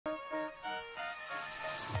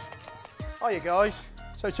Hiya guys.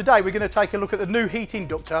 So today we're going to take a look at the new heat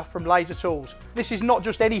inductor from Laser Tools. This is not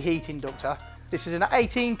just any heat inductor, this is an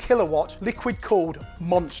 18 kilowatt liquid cooled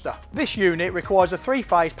monster. This unit requires a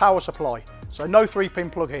 3-phase power supply, so no 3-pin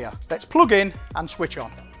plug here. Let's plug in and switch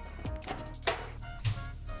on.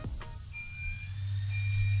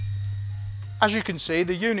 As you can see,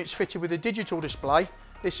 the unit's fitted with a digital display.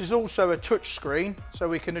 This is also a touch screen, so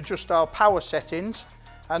we can adjust our power settings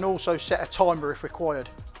and also set a timer if required.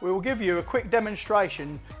 We will give you a quick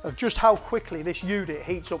demonstration of just how quickly this unit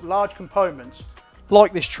heats up large components,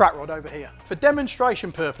 like this track rod over here. For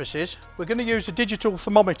demonstration purposes, we're going to use a digital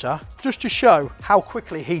thermometer just to show how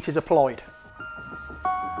quickly heat is applied.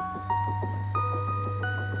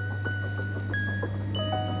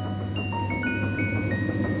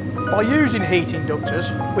 By using heat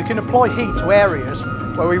inductors, we can apply heat to areas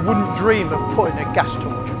where we wouldn't dream of putting a gas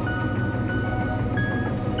torch.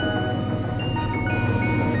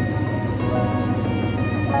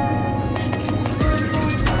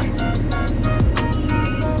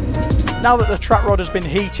 Now that the track rod has been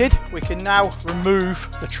heated, we can now remove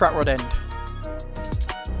the track rod end.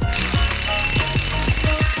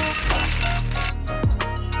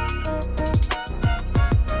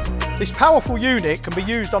 This powerful unit can be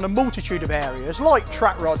used on a multitude of areas like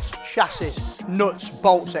track rods, chassis, nuts,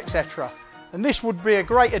 bolts, etc. And this would be a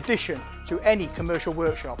great addition to any commercial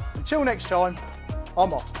workshop. Until next time,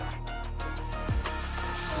 I'm off.